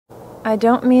I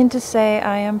don't mean to say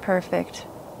I am perfect.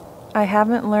 I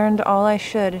haven't learned all I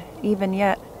should, even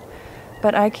yet,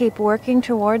 but I keep working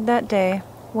toward that day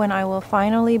when I will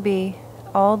finally be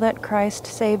all that Christ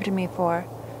saved me for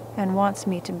and wants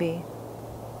me to be.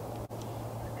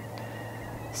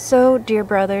 So, dear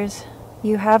brothers,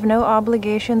 you have no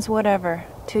obligations whatever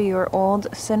to your old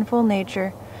sinful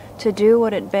nature to do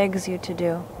what it begs you to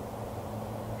do.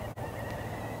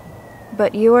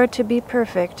 But you are to be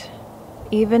perfect,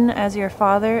 even as your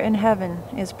Father in heaven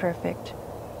is perfect.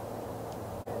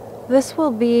 This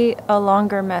will be a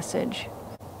longer message.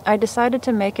 I decided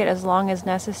to make it as long as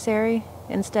necessary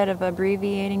instead of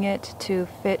abbreviating it to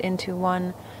fit into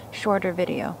one shorter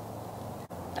video.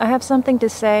 I have something to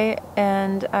say,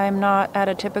 and I'm not at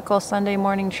a typical Sunday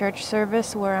morning church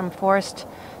service where I'm forced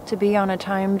to be on a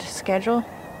timed schedule,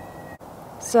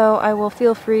 so I will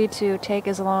feel free to take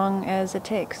as long as it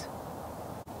takes.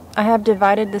 I have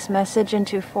divided this message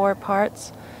into 4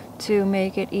 parts to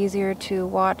make it easier to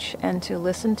watch and to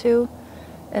listen to,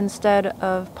 instead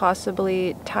of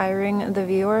possibly tiring the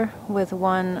viewer with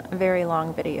one very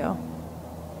long video.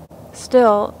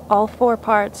 Still, all 4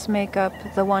 parts make up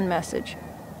the one message.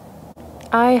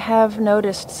 I have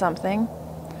noticed something.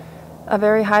 A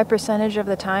very high percentage of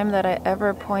the time that I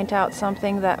ever point out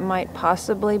something that might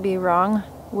possibly be wrong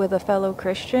with a fellow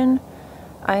Christian,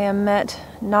 I am met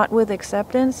not with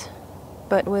acceptance,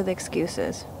 but with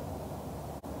excuses.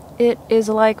 It is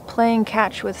like playing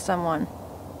catch with someone.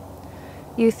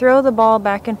 You throw the ball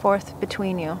back and forth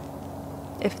between you.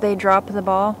 If they drop the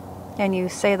ball, and you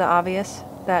say the obvious,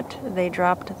 that they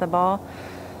dropped the ball,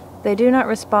 they do not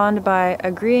respond by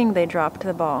agreeing they dropped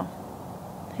the ball.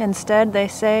 Instead, they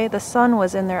say the sun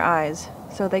was in their eyes,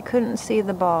 so they couldn't see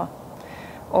the ball.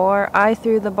 Or I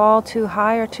threw the ball too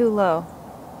high or too low.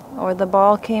 Or the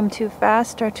ball came too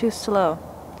fast or too slow.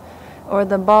 Or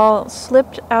the ball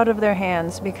slipped out of their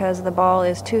hands because the ball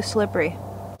is too slippery.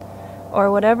 Or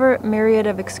whatever myriad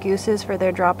of excuses for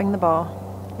their dropping the ball,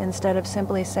 instead of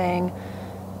simply saying,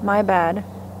 "My bad,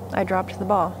 I dropped the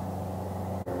ball."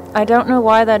 I don't know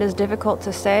why that is difficult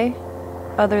to say,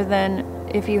 other than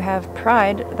if you have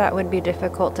pride, that would be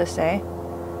difficult to say.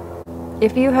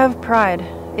 If you have pride,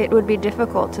 it would be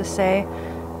difficult to say,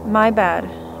 "My bad,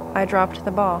 I dropped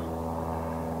the ball."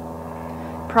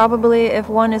 Probably if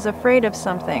one is afraid of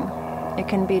something, it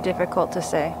can be difficult to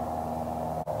say.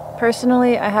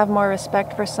 Personally, I have more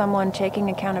respect for someone taking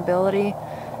accountability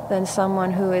than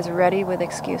someone who is ready with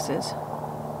excuses.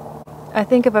 I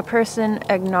think if a person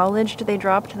acknowledged they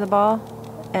dropped the ball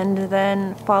and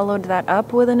then followed that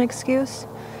up with an excuse,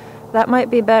 that might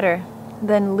be better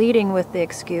than leading with the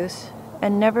excuse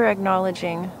and never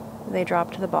acknowledging they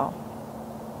dropped the ball.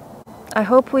 I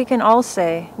hope we can all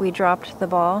say we dropped the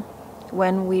ball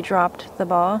when we dropped the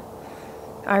ball.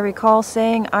 I recall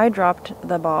saying I dropped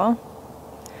the ball.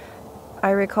 I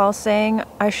recall saying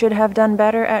I should have done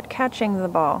better at catching the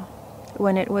ball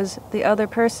when it was the other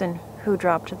person who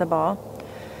dropped the ball,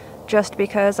 just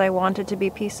because I wanted to be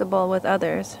peaceable with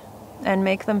others and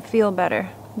make them feel better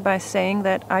by saying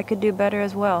that I could do better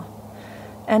as well,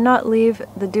 and not leave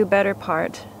the do better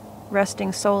part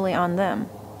resting solely on them,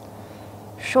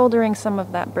 shouldering some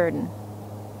of that burden.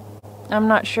 I'm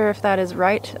not sure if that is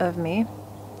right of me.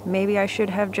 Maybe I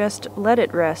should have just let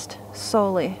it rest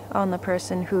solely on the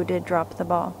person who did drop the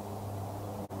ball.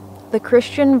 The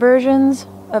Christian versions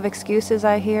of excuses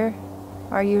I hear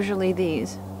are usually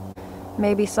these.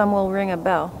 Maybe some will ring a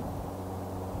bell.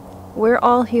 We're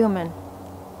all human.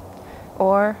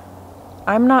 Or,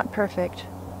 I'm not perfect.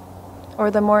 Or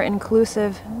the more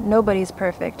inclusive, nobody's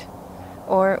perfect.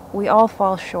 Or, we all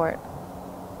fall short.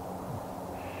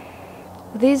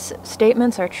 These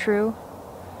statements are true,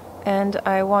 and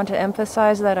I want to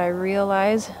emphasize that I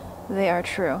realize they are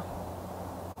true.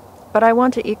 But I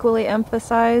want to equally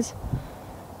emphasize,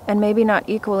 and maybe not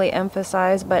equally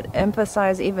emphasize, but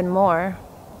emphasize even more,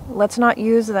 let's not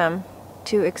use them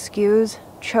to excuse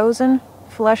chosen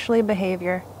fleshly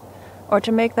behavior, or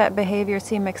to make that behavior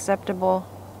seem acceptable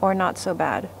or not so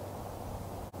bad.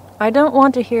 I don't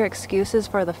want to hear excuses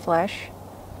for the flesh,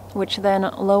 which then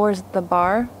lowers the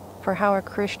bar for how a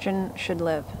Christian should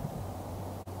live.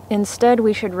 Instead,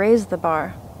 we should raise the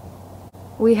bar.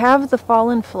 We have the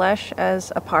fallen flesh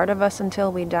as a part of us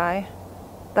until we die.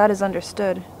 That is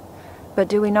understood. But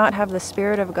do we not have the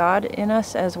Spirit of God in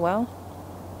us as well?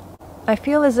 I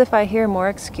feel as if I hear more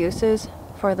excuses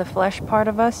for the flesh part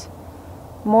of us,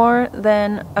 more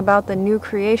than about the new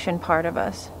creation part of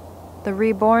us, the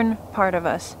reborn part of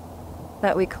us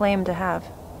that we claim to have.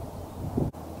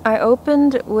 I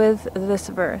opened with this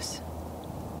verse.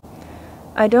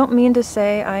 I don't mean to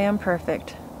say I am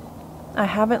perfect. I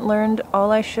haven't learned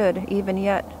all I should even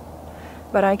yet,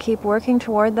 but I keep working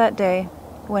toward that day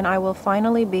when I will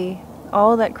finally be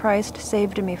all that Christ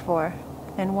saved me for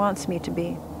and wants me to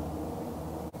be.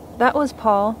 That was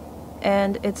Paul,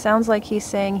 and it sounds like he's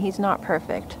saying he's not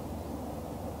perfect.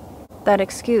 That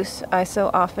excuse I so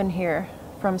often hear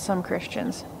from some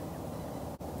Christians.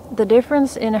 The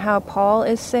difference in how Paul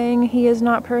is saying he is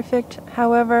not perfect,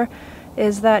 however,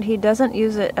 is that he doesn't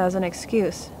use it as an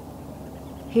excuse.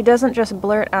 He doesn't just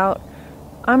blurt out,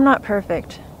 "I'm not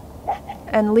perfect,"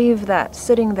 and leave that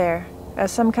sitting there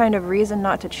as some kind of reason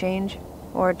not to change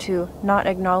or to not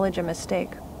acknowledge a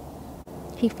mistake.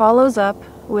 He follows up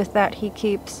with that he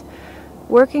keeps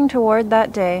working toward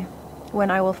that day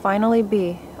when I will finally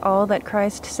be all that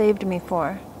Christ saved me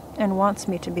for and wants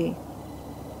me to be.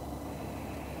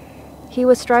 He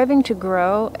was striving to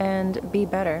grow and be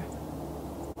better.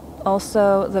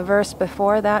 Also, the verse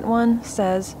before that one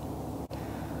says,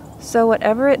 "So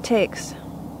whatever it takes,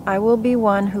 I will be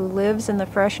one who lives in the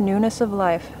fresh newness of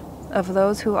life of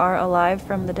those who are alive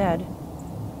from the dead."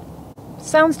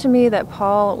 Sounds to me that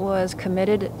Paul was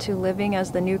committed to living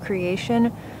as the new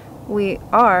creation we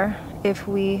are if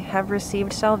we have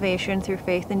received salvation through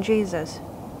faith in Jesus.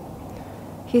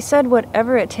 He said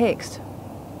whatever it takes.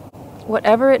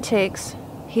 Whatever it takes,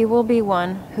 he will be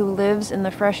one who lives in the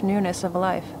fresh newness of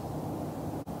life.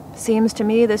 Seems to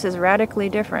me this is radically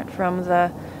different from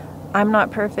the "I'm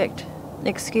not perfect"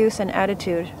 excuse and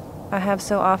attitude I have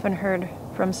so often heard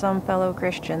from some fellow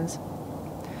Christians.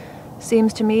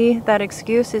 Seems to me that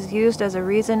excuse is used as a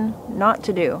reason not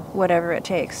to do whatever it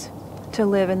takes to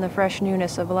live in the fresh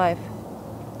newness of life.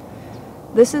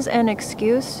 This is an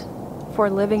excuse for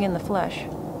living in the flesh.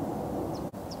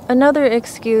 Another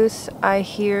excuse I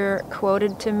hear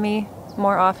quoted to me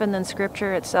more often than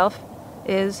Scripture itself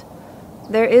is,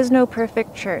 "There is no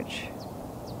perfect church."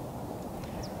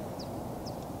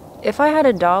 If I had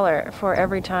 $1 for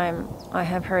every time I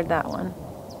have heard that one,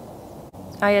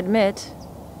 I admit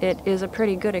it is a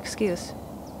pretty good excuse.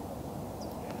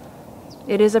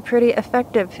 It is a pretty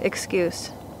effective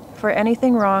excuse for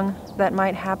anything wrong that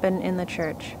might happen in the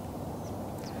church.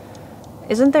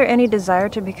 Isn't there any desire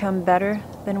to become better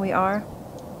than we are?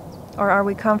 Or are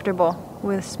we comfortable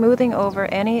with smoothing over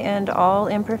any and all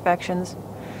imperfections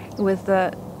with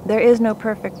the "there is no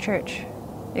perfect church"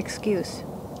 excuse?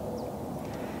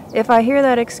 If I hear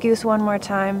that excuse one more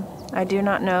time, I do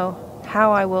not know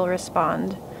how I will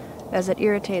respond, as it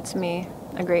irritates me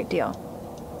a great deal.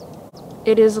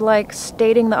 It is like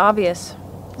stating the obvious,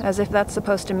 as if that's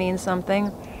supposed to mean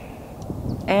something,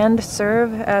 and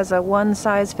serve as a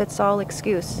one-size-fits-all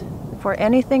excuse for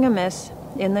anything amiss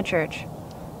in the church,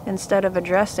 instead of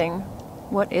addressing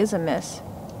what is amiss.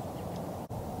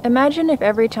 Imagine if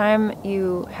every time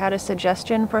you had a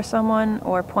suggestion for someone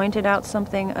or pointed out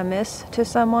something amiss to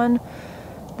someone,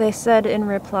 they said in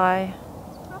reply,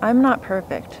 "I'm not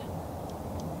perfect."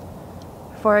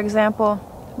 For example,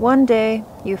 one day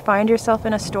you find yourself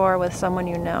in a store with someone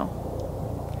you know.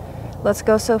 Let's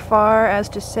go so far as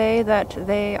to say that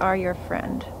they are your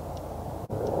friend.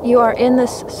 You are in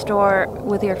this store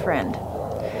with your friend.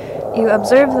 You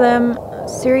observe them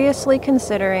seriously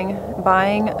considering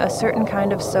buying a certain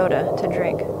kind of soda to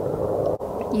drink.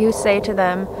 You say to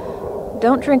them,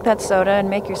 "Don't drink that soda and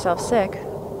make yourself sick,"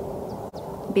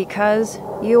 because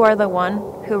you are the one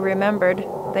who remembered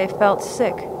they felt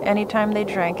sick anytime they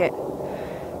drank it,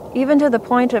 even to the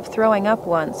point of throwing up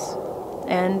once,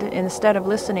 and instead of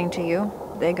listening to you,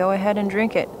 they go ahead and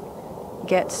drink it,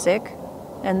 get sick,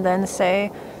 and then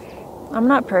say, "I'm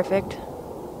not perfect."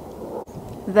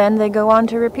 Then they go on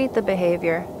to repeat the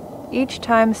behavior, each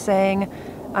time saying,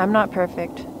 "I'm not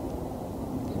perfect."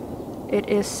 It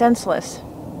is senseless.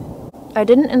 I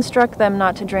didn't instruct them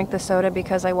not to drink the soda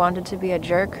because I wanted to be a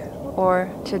jerk or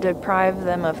to deprive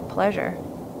them of pleasure.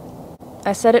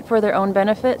 I said it for their own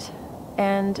benefit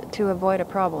and to avoid a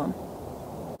problem.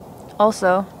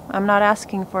 Also, I'm not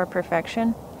asking for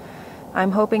perfection.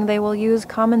 I'm hoping they will use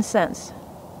common sense.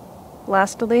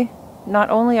 Lastly, not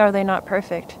only are they not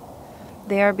perfect,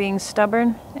 they are being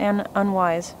stubborn and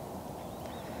unwise.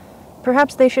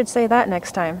 Perhaps they should say that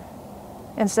next time.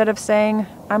 Instead of saying,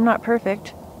 "I'm not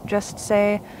perfect," just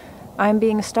say, "I'm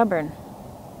being stubborn."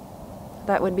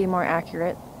 That would be more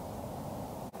accurate.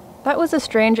 That was a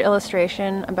strange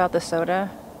illustration about the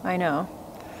soda, I know.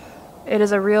 It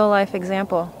is a real-life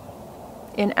example.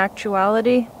 In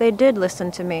actuality, they did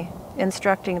listen to me,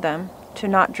 instructing them to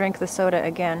not drink the soda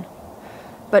again,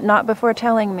 but not before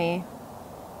telling me,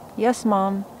 "Yes,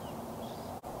 Mom."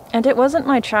 And it wasn't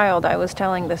my child I was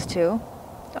telling this to,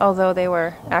 although they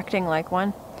were acting like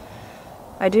one.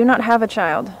 I do not have a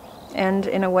child, and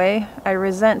in a way, I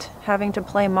resent having to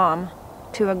play mom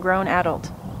to a grown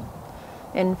adult.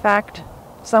 In fact,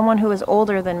 someone who is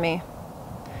older than me,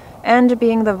 and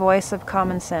being the voice of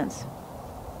common sense.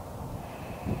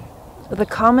 The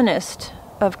commonest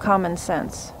of common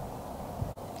sense.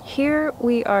 Here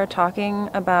we are talking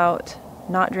about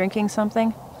not drinking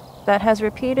something that has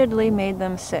repeatedly made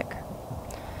them sick.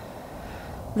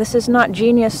 This is not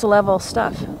genius level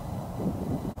stuff.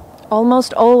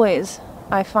 Almost always,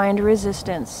 I find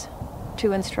resistance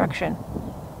to instruction.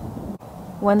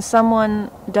 When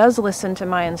someone does listen to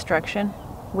my instruction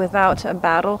without a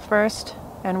battle first,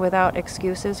 and without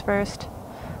excuses first,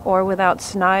 or without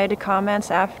snide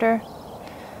comments after,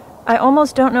 I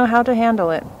almost don't know how to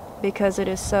handle it because it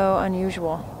is so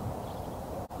unusual.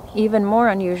 Even more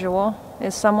unusual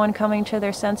is someone coming to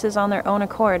their senses on their own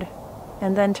accord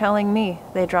and then telling me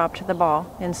they dropped the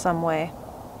ball in some way.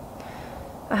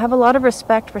 I have a lot of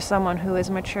respect for someone who is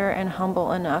mature and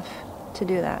humble enough to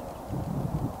do that.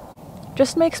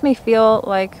 Just makes me feel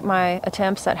like my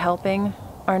attempts at helping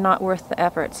are not worth the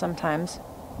effort sometimes.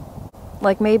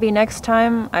 Like maybe next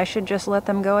time I should just let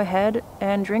them go ahead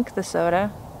and drink the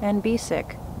soda and be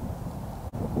sick.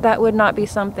 That would not be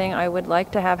something I would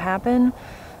like to have happen,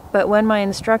 but when my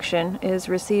instruction is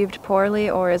received poorly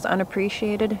or is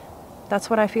unappreciated, that's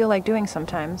what I feel like doing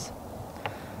sometimes.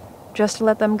 Just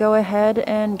let them go ahead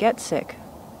and get sick.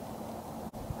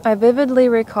 I vividly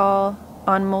recall,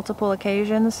 on multiple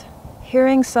occasions,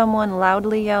 hearing someone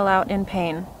loudly yell out in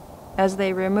pain as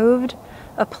they removed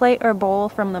a plate or bowl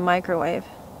from the microwave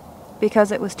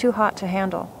because it was too hot to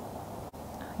handle.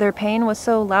 Their pain was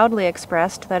so loudly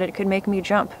expressed that it could make me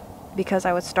jump because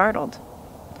I was startled.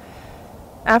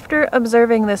 After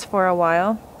observing this for a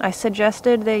while, I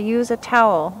suggested they use a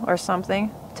towel or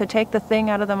something to take the thing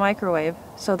out of the microwave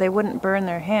so they wouldn't burn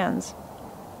their hands.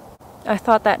 I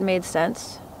thought that made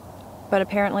sense, but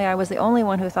apparently I was the only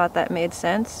one who thought that made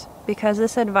sense because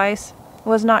this advice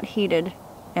was not heeded,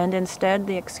 and instead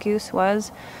the excuse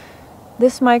was,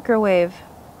 "This microwave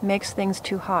makes things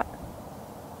too hot."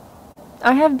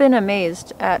 I have been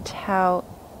amazed at how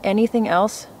anything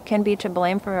else can be to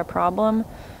blame for a problem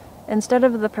instead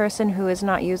of the person who is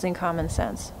not using common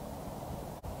sense.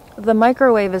 The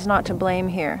microwave is not to blame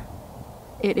here.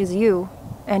 It is you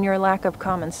and your lack of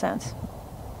common sense.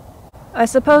 I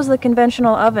suppose the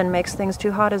conventional oven makes things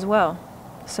too hot as well,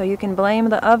 so you can blame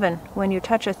the oven when you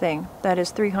touch a thing that is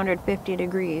 350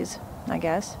 degrees, I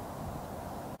guess.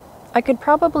 I could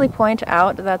probably point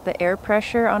out that the air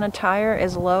pressure on a tire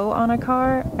is low on a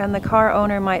car, and the car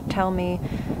owner might tell me,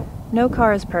 "No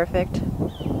car is perfect."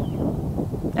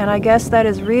 And I guess that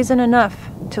is reason enough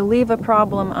to leave a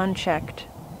problem unchecked.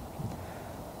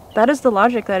 That is the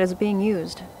logic that is being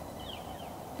used.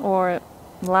 Or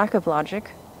lack of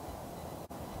logic.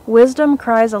 Wisdom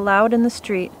cries aloud in the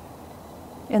street.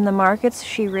 In the markets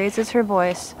she raises her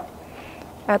voice.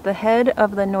 At the head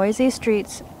of the noisy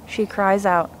streets she cries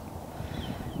out.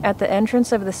 At the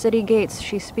entrance of the city gates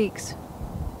she speaks.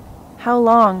 How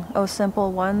long, O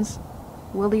simple ones,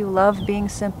 will you love being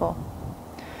simple?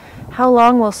 How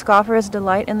long will scoffers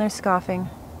delight in their scoffing,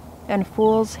 and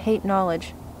fools hate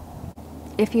knowledge?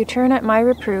 If you turn at my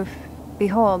reproof,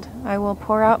 behold, I will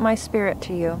pour out my spirit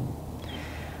to you.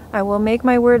 I will make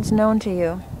my words known to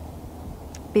you.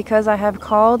 Because I have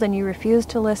called and you refuse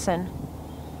to listen,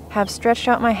 have stretched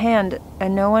out my hand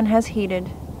and no one has heeded.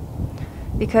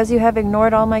 Because you have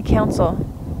ignored all my counsel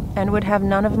and would have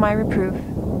none of my reproof,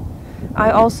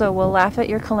 I also will laugh at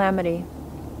your calamity.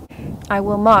 I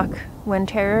will mock when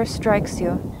terror strikes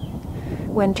you.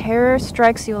 When terror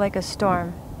strikes you like a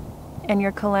storm, and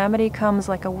your calamity comes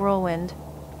like a whirlwind.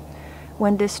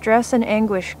 When distress and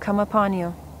anguish come upon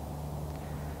you,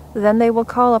 then they will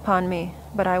call upon me,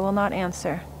 but I will not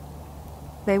answer.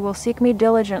 They will seek me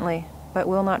diligently, but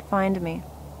will not find me,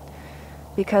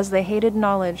 because they hated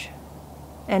knowledge,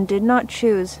 and did not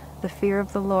choose the fear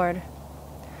of the Lord,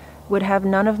 would have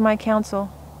none of my counsel,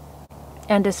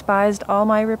 and despised all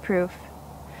my reproof.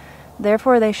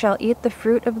 Therefore they shall eat the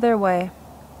fruit of their way,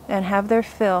 and have their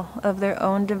fill of their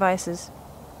own devices.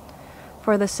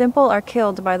 For the simple are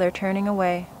killed by their turning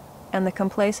away, and the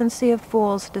complacency of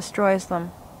fools destroys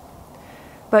them.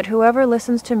 But whoever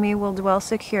listens to me will dwell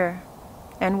secure,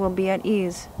 and will be at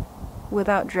ease,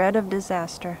 without dread of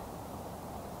disaster.